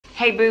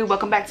Hey boo,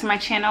 welcome back to my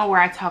channel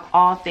where I talk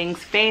all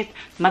things faith,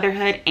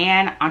 motherhood,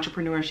 and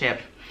entrepreneurship.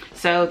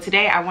 So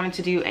today I wanted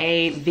to do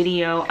a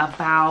video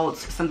about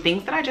some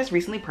things that I just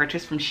recently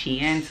purchased from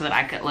SHEIN so that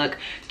I could look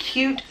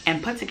cute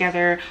and put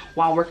together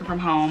while working from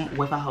home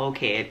with a whole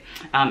kid.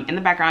 In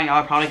the background, y'all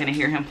are probably gonna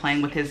hear him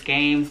playing with his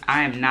games.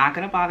 I am not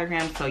gonna bother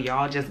him, so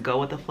y'all just go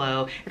with the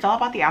flow. It's all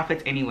about the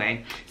outfits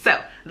anyway.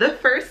 So the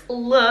first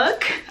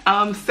look,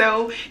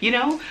 you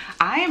know,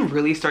 I am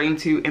really starting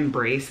to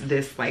embrace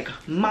this like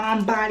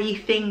mom body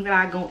thing that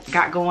I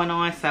got going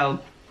on. So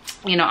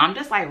you know, I'm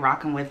just like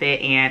rocking with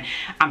it, and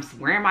I'm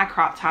wearing my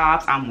crop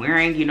tops, I'm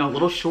wearing, you know,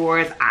 little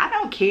shorts. I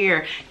don't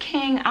care.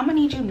 King, I'm gonna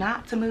need you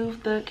not to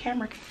move the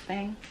camera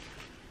thing.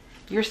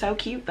 You're so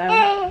cute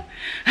though.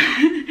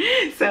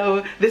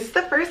 So this is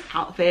the first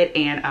outfit,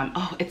 and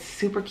oh, it's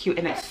super cute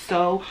and it's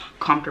so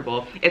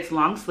comfortable. It's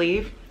long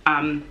sleeve.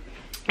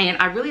 And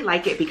I really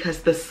like it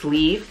because the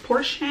sleeve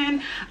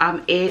portion,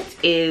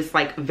 it is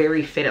like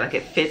very fitted, like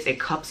it fits, it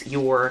cups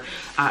your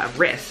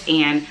wrist.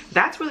 And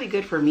that's really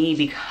good for me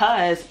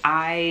because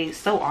I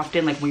so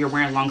often, like when you're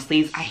wearing long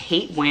sleeves, I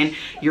hate when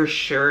your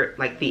shirt,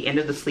 like the end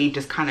of the sleeve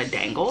just kind of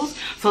dangles.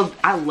 So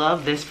I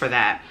love this for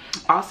that.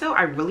 Also,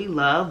 I really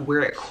love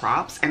where it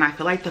crops, and I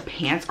feel like the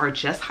pants are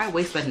just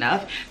high-waisted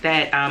enough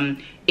that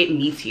it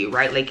meets you,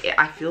 right? Like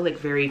I feel like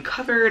very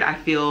covered, I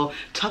feel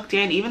tucked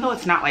in, even though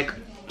it's not like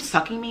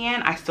sucking me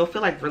in, I still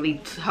feel like really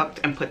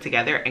tucked and put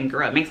together, and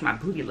girl, it makes my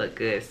booty look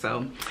good.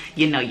 So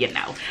you know.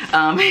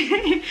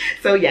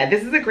 So yeah,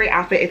 this is a great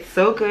outfit. It's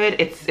so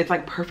good. It's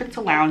like perfect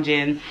to lounge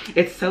in.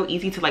 It's so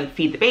easy to like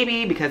feed the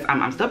baby because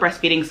I'm still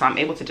breastfeeding, so I'm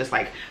able to just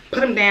like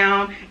put him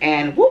down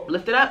and whoop,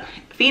 lift it up,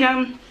 feed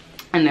him,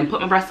 and then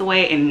put my breast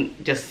away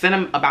and just send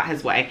him about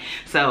his way.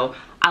 So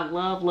I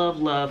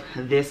love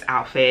this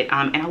outfit,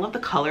 and I love the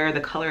color.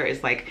 The color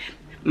is like,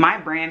 my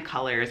brand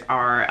colors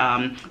are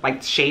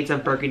like shades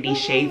of burgundy,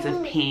 shades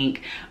of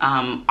pink,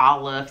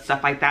 olive,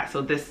 stuff like that.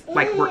 So this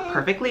like worked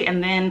perfectly,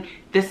 and then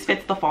this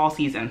fits the fall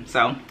season.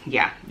 So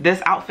yeah,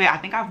 this outfit, I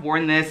think I've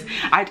worn this,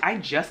 I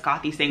just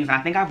got these things, and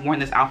I think I've worn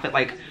this outfit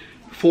like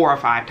 4 or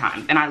 5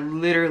 times, and I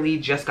literally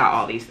just got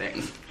all these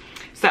things.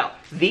 So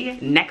the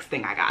next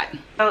thing I got.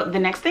 So the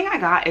next thing I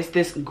got is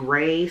this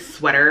gray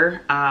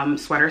sweater,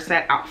 sweater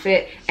set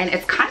outfit. And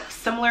it's kind of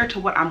similar to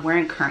what I'm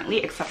wearing currently,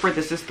 except for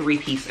this is 3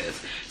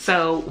 pieces.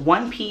 So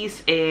one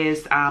piece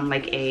is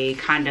like a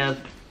kind of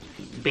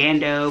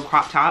bandeau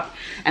crop top,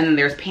 and then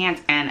there's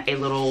pants and a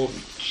little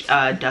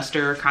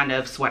duster kind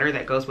of sweater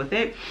that goes with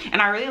it.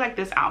 And I really like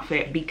this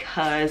outfit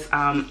because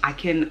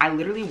I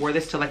literally wore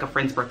this to like a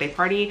friend's birthday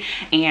party,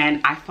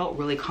 and I felt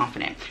really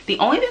confident. The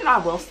only thing I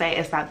will say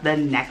is that the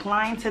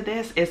neckline to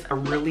this is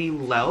really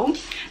low.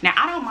 Now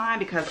I don't mind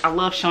because I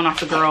love showing off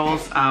the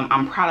girls.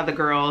 I'm proud of the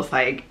girls,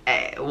 like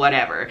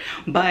whatever.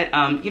 But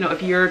you know,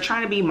 if you're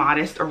trying to be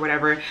modest or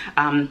whatever,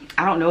 I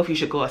don't know if you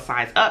should go a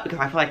size up because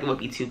I feel like it would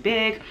be too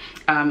big.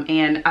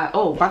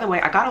 Oh, by the way,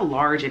 I got a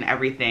large and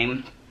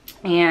everything,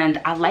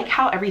 and I like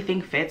how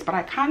everything fits, but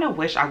I kind of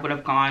wish I would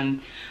have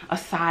gone a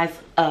size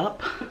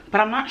up,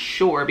 but I'm not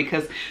sure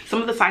because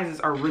some of the sizes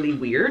are really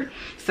weird.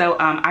 So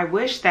I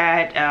wish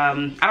that,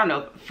 I don't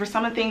know, for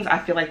some of the things I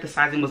feel like the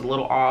sizing was a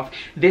little off.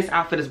 This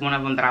outfit is one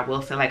of them that I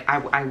will say, like,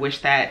 I wish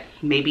that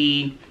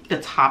maybe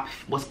the top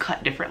was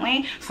cut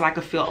differently so I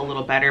could feel a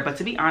little better. But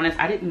to be honest,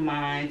 I didn't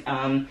mind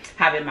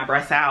having my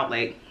breasts out,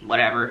 like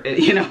whatever,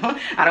 you know.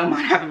 I don't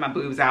mind having my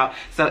boobs out,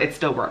 so it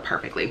still worked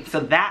perfectly. So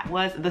that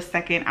was the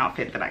second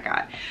outfit that I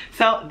got.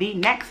 So the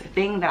next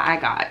thing that I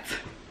got,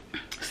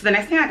 so the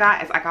next thing I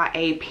got is I got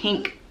a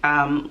pink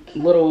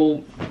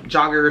little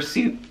jogger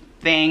suit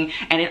thing,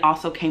 and it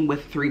also came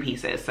with 3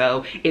 pieces.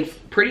 So it's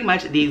pretty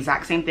much the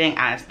exact same thing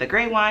as the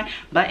gray one,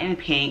 but in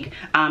pink.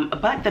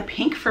 But the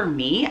pink for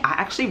me, I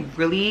actually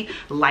really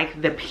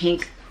like the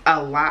pink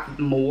a lot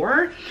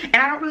more, and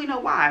I don't really know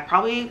why.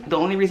 Probably the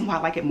only reason why I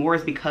like it more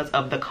is because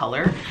of the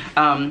color.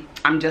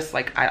 I'm just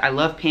like, I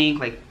love pink.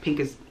 Like pink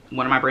is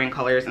one of my brand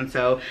colors, and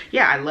so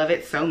yeah, I love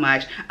it so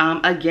much.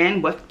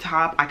 Again, with the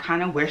top, I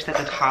kind of wish that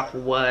the top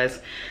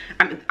was,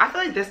 I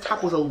feel like this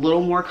top was a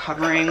little more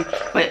covering,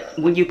 but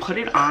when you put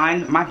it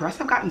on, my breasts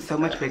have gotten so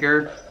much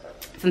bigger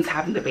since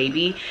having the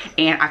baby,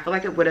 and I feel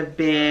like it would have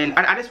been,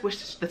 I just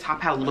wish the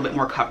top had a little bit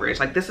more coverage.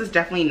 Like this is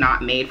definitely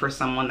not made for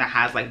someone that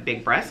has like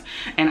big breasts,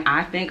 and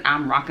I think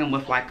I'm rocking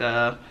with like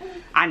a,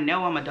 I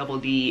know I'm a double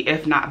D,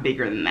 if not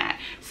bigger than that.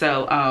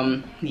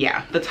 So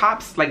yeah, the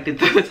tops, like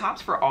the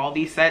tops for all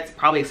these sets,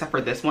 probably except for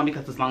this one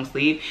because it's long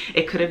sleeve,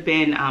 it could have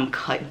been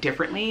cut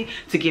differently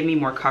to give me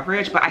more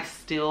coverage, but I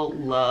still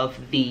love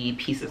the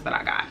pieces that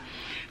I got.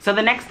 So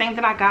the next thing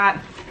that I got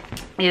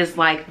is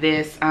like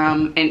this,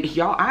 and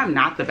y'all, I'm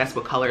not the best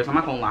with colors, I'm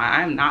not gonna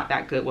lie. I'm not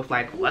that good with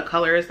like, what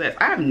color is this?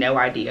 I have no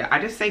idea. I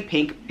just say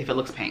pink if it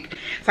looks pink.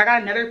 So I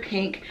got another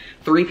pink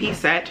 3-piece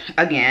set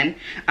again,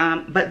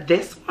 but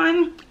this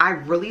one, I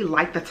really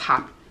like the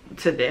top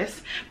to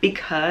this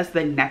because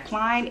the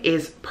neckline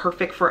is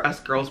perfect for us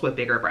girls with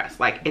bigger breasts.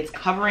 Like it's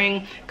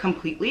covering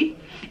completely.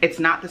 It's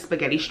not the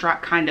spaghetti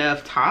strap kind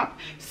of top.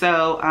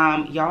 So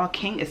y'all,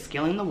 King is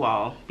scaling the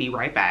wall. Be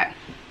right back.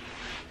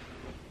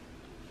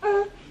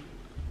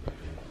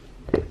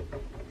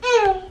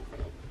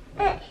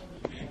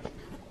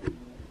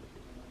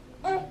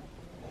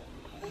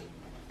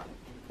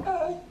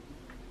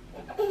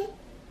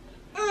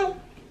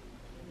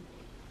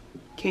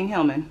 King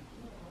Hillman.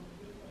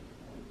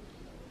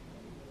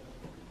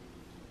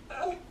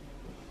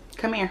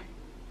 Come here.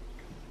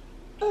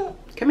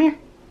 Come here.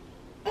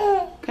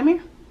 Come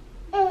here.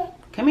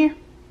 Come here.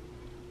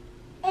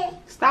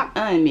 Stop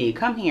eyeing me.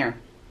 Come here.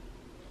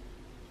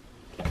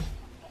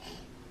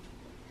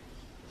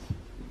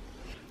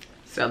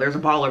 So there's a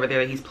ball over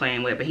there that he's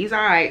playing with, but he's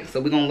all right. So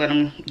we're gonna let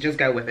him just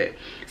go with it.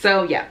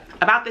 So yeah,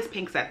 about this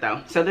pink set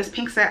though. So this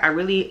pink set, I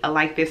really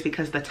like this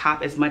because the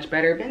top is much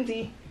better.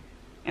 Benzie.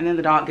 And then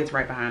the dog gets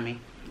right behind me.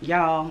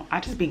 Y'all,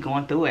 I just be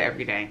going through it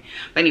every day.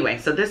 But anyway,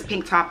 so this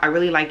pink top, I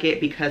really like it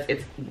because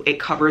it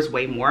covers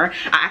way more.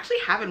 I actually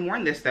haven't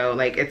worn this though.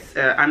 Like it's,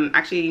 I'm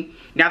actually,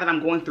 now that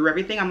I'm going through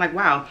everything, I'm like,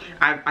 wow,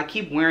 I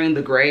keep wearing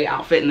the gray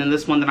outfit and then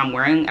this one that I'm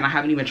wearing, and I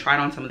haven't even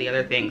tried on some of the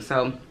other things.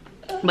 So,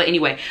 but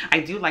anyway, I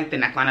do like the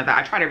neckline of that.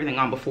 I tried everything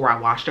on before I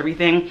washed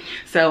everything.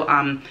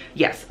 So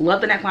yes, love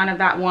the neckline of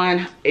that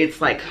one.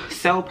 It's like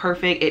so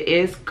perfect. It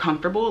is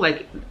comfortable,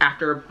 like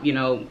after, you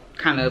know,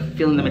 kind of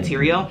feeling the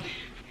material.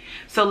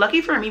 So lucky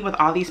for me with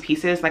all these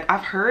pieces, like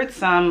I've heard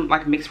some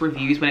like mixed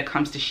reviews when it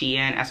comes to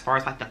Shein as far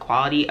as like the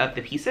quality of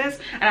the pieces.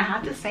 And I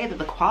have to say that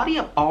the quality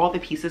of all the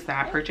pieces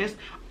that I purchased,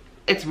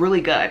 it's really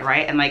good,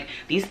 right? And like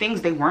these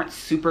things, they weren't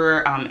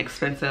super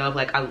expensive.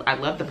 Like I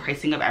love the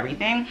pricing of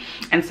everything.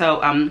 And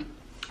so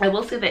I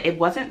will say that it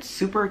wasn't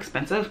super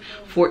expensive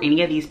for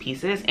any of these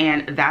pieces,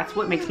 and that's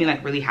what makes me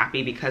like really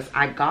happy because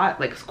I got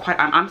like quite,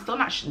 I'm still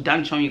not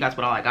done showing you guys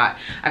what all I got.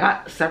 I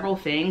got several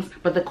things,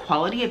 but the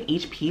quality of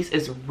each piece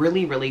is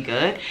really, really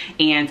good.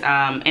 And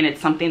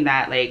it's something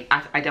that like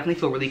I definitely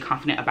feel really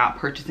confident about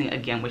purchasing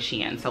again with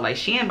Shein. So like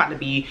Shein about to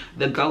be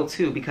the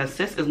go-to because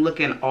sis is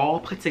looking all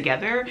put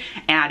together,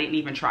 and I didn't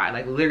even try.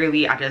 Like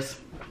literally I just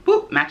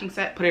boop, matching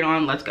set, put it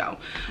on, let's go.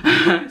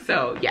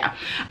 So yeah,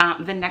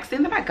 the next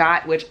thing that I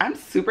got, which I'm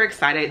super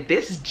excited,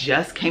 this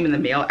just came in the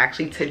mail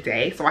actually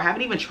today, so I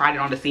haven't even tried it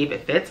on to see if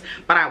it fits,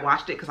 but I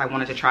washed it because I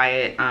wanted to try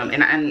it,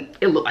 and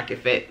it looked like it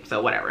fit,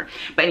 so whatever.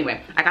 But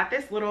anyway, I got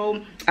this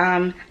little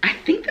I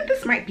think that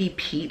this might be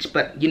peach,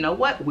 but you know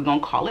what, we're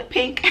gonna call it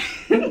pink.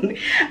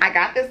 I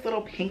got this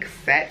little pink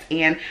set,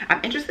 and I'm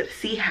interested to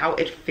see how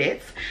it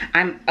fits.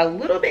 I'm a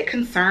little bit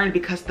concerned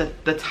because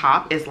the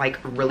top is like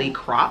really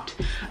cropped,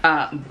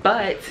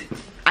 but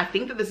I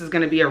think that this is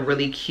going to be a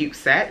really cute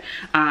set,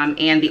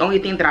 and the only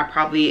thing that I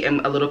probably am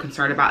a little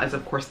concerned about is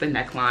of course the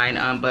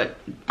neckline, but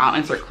I'll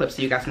insert clips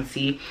so you guys can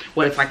see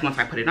what it's like once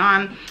I put it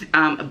on.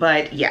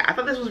 But yeah, I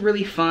thought this was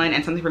really fun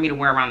and something for me to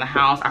wear around the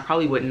house. I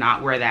probably would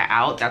not wear that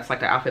out. That's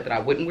like an outfit that I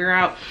wouldn't wear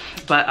out,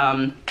 but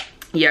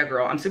yeah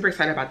girl, I'm super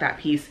excited about that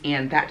piece,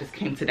 and that just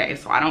came today,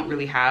 so I don't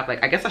really have,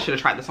 like, I guess I should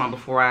have tried this on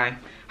before I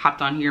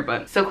hopped on here.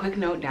 But so quick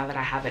note, now that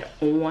I have it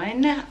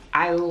on,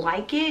 I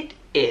like it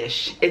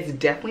ish. It's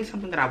definitely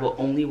something that I will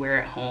only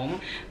wear at home.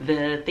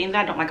 The thing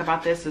that I don't like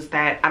about this is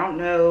that I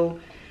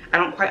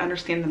don't quite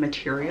understand the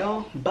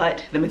material,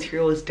 but the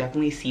material is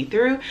definitely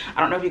see-through. I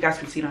don't know if you guys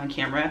can see it on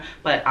camera,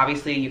 but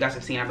obviously you guys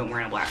have seen I've been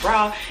wearing a black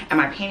bra, and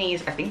my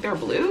panties, I think they're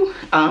blue.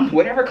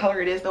 Whatever color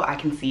it is though, I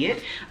can see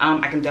it.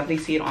 I can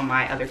definitely see it on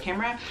my other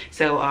camera.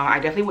 So I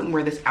definitely wouldn't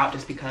wear this out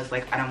just because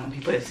like I don't want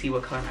people to see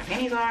what color my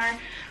panties are,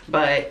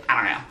 but I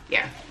don't know,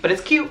 yeah. But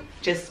it's cute,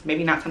 just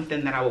maybe not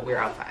something that I would wear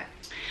outside.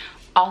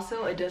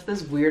 Also, it does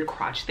this weird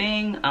crotch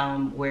thing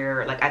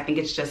where like I think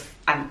it's just,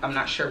 I'm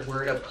not sure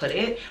where to put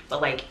it,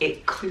 but like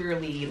it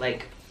clearly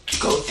like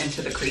goes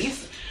into the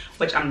crease,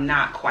 which I'm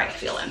not quite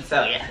feeling.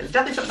 So yeah, it's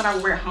definitely something I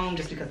would wear at home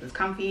just because it's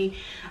comfy,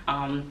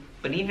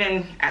 but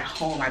even at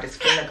home I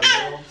just feel like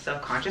a little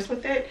self-conscious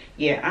with it.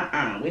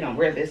 Yeah, we don't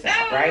wear this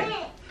out,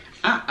 right?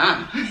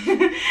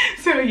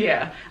 So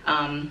yeah,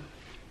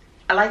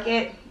 I like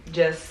it,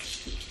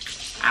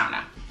 just I don't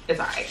know, it's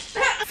all right.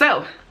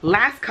 So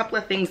last couple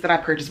of things that I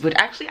purchased, but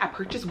actually I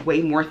purchased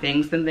way more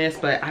things than this,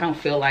 but I don't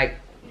feel like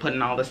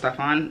putting all this stuff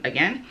on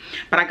again.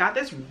 But I got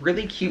this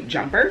really cute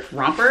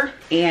romper,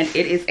 and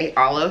it is a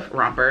olive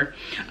romper.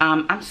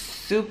 I'm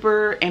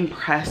super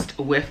impressed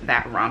with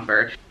that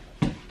romper.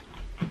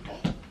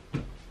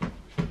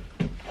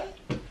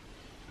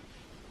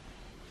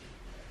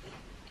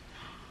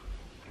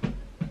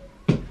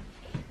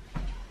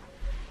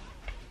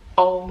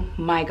 Oh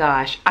my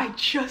gosh, I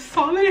just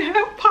saw that it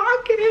had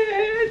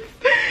pockets.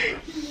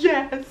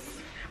 Yes.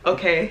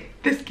 Okay,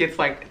 this gets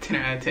like 10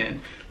 out of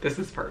 10. This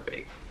is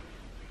perfect.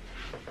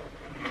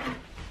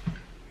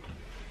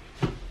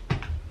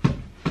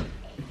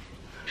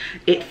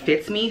 It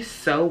fits me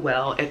so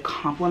well. It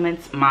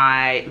complements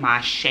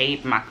my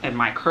shape,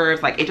 my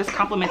curves. Like it just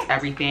complements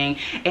everything.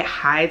 It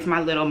hides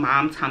my little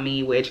mom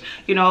tummy, which,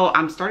 you know,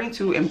 I'm starting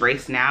to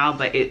embrace now,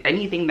 but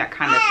anything that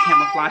kind of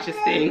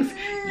camouflages things,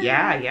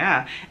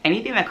 yeah,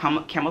 anything that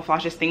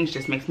camouflages things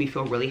just makes me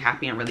feel really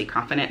happy and really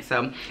confident.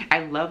 So I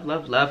love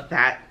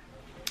that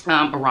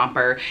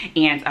romper,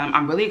 and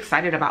I'm really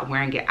excited about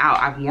wearing it out.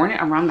 I've worn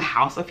it around the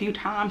house a few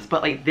times,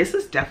 but like this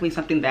is definitely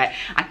something that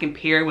I can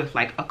pair with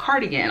like a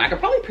cardigan. I could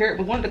probably pair it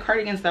with one of the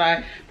cardigans that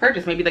I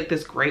purchased, maybe like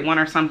this gray one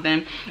or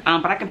something,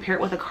 but I can pair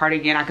it with a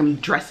cardigan. I can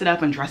dress it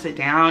up and dress it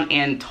down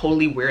and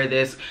totally wear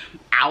this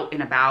out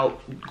and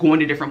about, going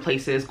to different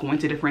places, going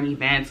to different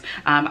events.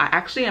 I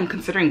actually am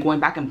considering going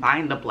back and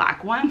buying the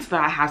black one so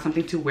that I have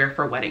something to wear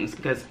for weddings,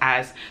 because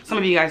as some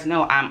of you guys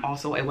know, I'm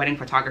also a wedding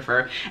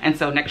photographer. And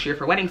so next year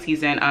for wedding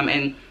season,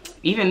 and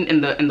even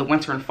in the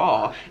winter and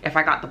fall, if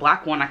I got the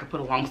black one, I could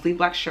put a long sleeve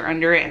black shirt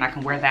under it, and I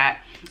can wear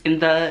that in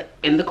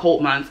the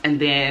cold months. And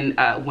then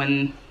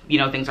when, you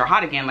know, things are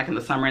hot again, like in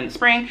the summer and the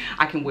spring,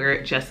 I can wear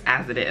it just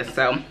as it is.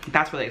 So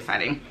that's really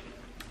exciting.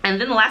 And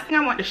then the last thing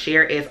I want to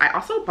share is I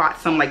also bought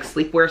some like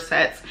sleepwear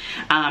sets.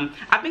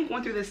 I've been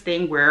going through this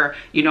thing where,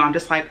 you know, I'm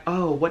just like,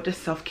 oh, what does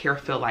self-care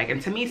feel like? And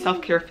to me,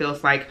 self-care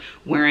feels like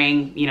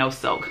wearing, you know,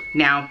 silk.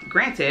 Now,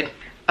 granted,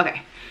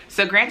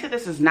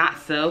 this is not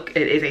silk.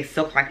 It is a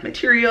silk-like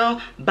material,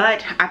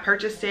 but I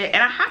purchased it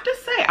and I have to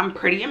say I'm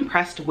pretty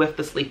impressed with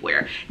the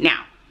sleepwear.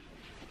 Now,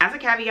 as a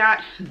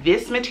caveat,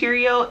 this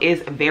material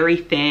is very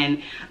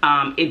thin.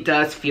 It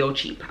does feel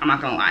cheap. I'm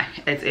not gonna lie.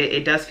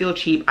 It does feel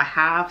cheap. I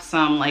have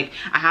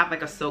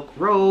like a silk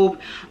robe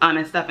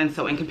and stuff, and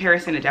so in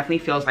comparison, it definitely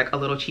feels like a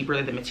little cheaper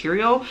than the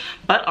material.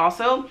 But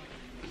also,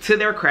 to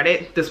their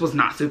credit, this was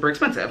not super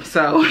expensive.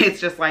 So it's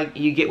just like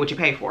you get what you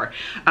pay for.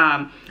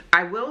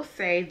 I will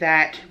say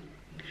that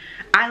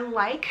I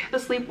like the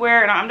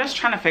sleepwear, and I'm just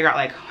trying to figure out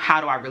like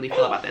how do I really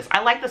feel about this.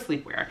 I like the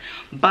sleepwear,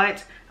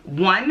 but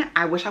one,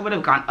 I wish I would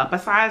have gone up a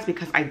size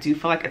because I do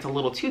feel like it's a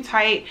little too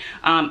tight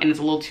and it's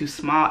a little too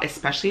small,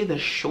 especially the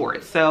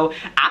shorts. So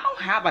I don't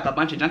have like a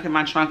bunch of junk in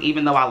my trunk,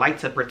 even though I like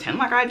to pretend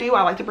like I do.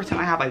 I like to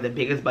pretend I have like the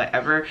biggest butt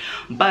ever,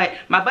 but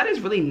my butt is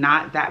really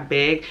not that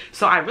big.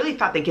 So I really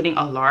thought that getting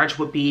a large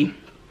would be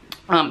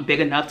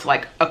big enough to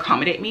like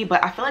accommodate me,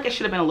 but I feel like it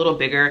should have been a little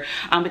bigger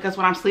because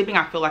when I'm sleeping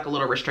I feel like a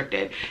little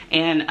restricted.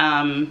 And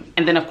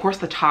then of course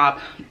the top,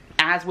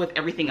 as with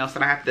everything else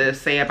that I have to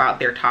say about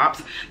their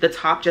tops, the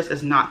top just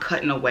is not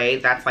cut in a way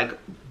that's like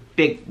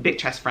big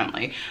chest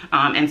friendly.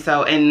 And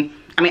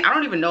I mean, I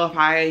don't even know if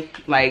I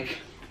like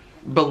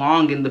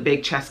belong in the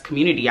big chest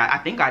community. I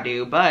think I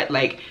do, but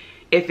like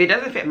if it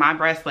doesn't fit my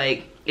breast,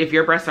 like if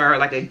your breasts are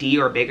like a D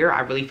or bigger,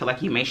 I really feel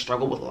like you may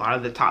struggle with a lot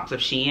of the tops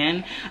of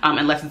Shein,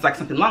 unless it's like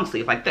something long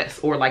sleeve like this,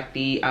 or like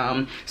the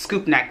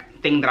scoop neck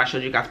thing that I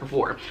showed you guys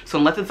before. So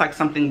unless it's like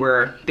something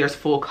where there's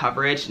full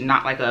coverage,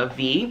 not like a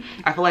V,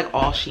 I feel like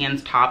all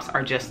Shein's tops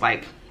are just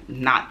like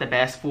not the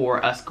best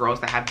for us girls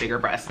that have bigger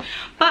breasts.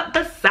 But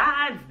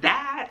besides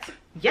that,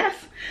 yes,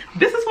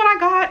 this is what I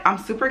got. I'm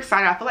super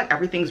excited. I feel like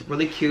everything's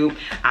really cute.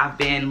 I've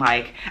been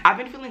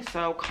feeling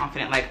so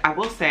confident. Like I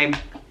will say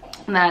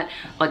that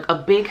like a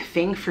big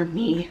thing for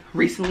me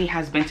recently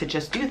has been to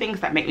just do things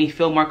that make me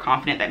feel more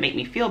confident, that make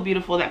me feel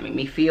beautiful, that make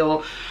me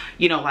feel,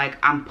 you know, like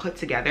I'm put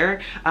together,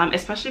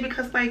 especially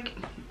because like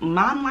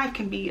mom life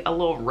can be a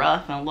little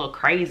rough and a little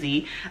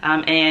crazy,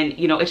 and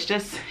you know, it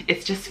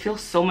just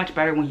feels so much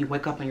better when you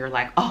wake up and you're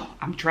like, oh,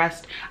 I'm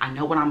dressed, I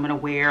know what I'm gonna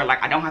wear,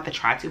 like I don't have to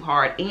try too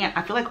hard. And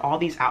I feel like all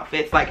these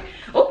outfits, like,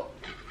 oh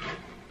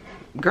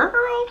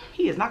girl,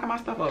 he is knocking my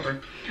stuff over.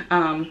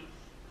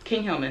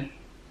 King Hillman,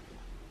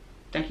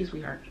 thank you,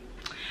 sweetheart.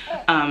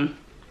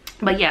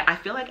 But yeah, I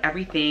feel like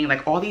everything,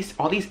 like all these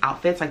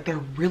outfits, like they're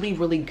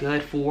really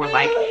good for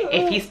like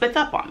if he spits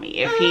up on me,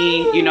 if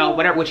he, you know,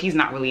 whatever, which he's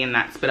not really in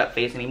that spit up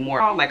phase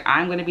anymore. Like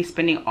I'm gonna be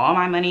spending all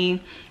my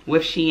money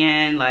with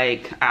Shein,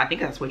 like I think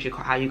that's what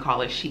how you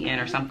call it,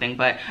 Shein or something,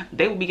 but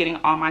they will be getting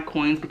all my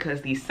coins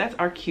because these sets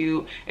are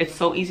cute. It's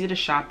so easy to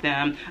shop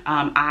them.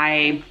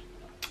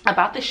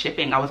 About the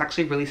shipping, I was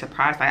actually really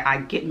surprised. I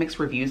get mixed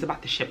reviews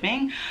about the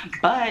shipping,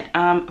 but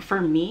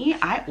for me,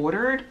 I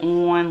ordered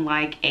on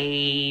like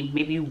a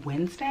maybe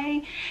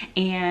Wednesday,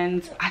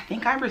 and I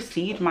think I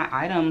received my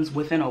items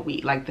within a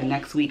week. Like the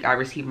next week I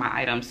received my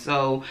items.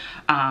 So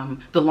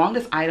the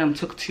longest item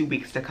took 2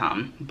 weeks to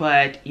come,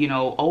 but you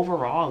know,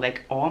 overall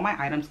like all my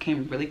items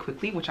came really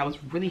quickly, which I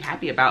was really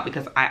happy about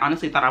because I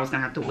honestly thought I was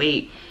gonna have to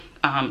wait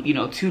you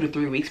know, 2 to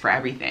 3 weeks for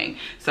everything.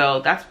 So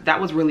that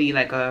was really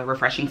like a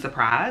refreshing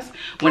surprise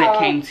when it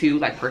came to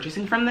like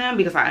purchasing from them,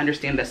 because I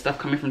understand that stuff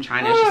coming from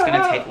China is just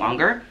gonna take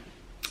longer.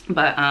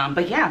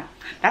 But yeah,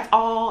 that's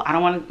all. I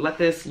don't want to let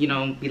this, you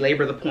know,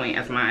 belabor the point,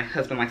 as my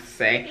husband likes to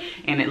say.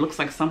 And it looks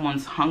like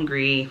someone's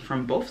hungry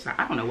from both sides.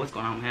 I don't know what's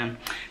going on with him.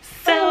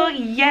 So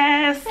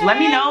yes, let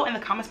me know in the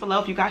comments below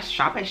if you guys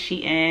shop at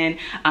Shein.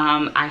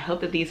 I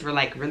hope that these were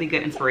like really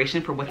good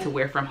inspiration for what to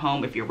wear from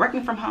home if you're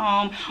working from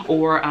home,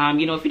 or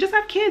you know, if you just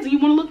have kids and you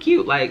want to look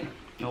cute, like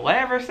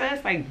whatever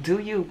says, like do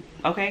you,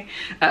 okay?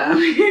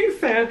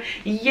 So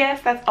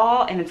yes, that's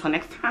all, and until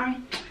next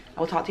time, I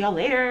will talk to y'all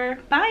later.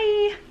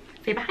 Bye.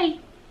 Say bye.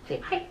 Say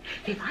bye.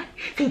 Say bye.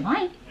 Say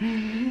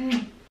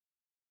bye.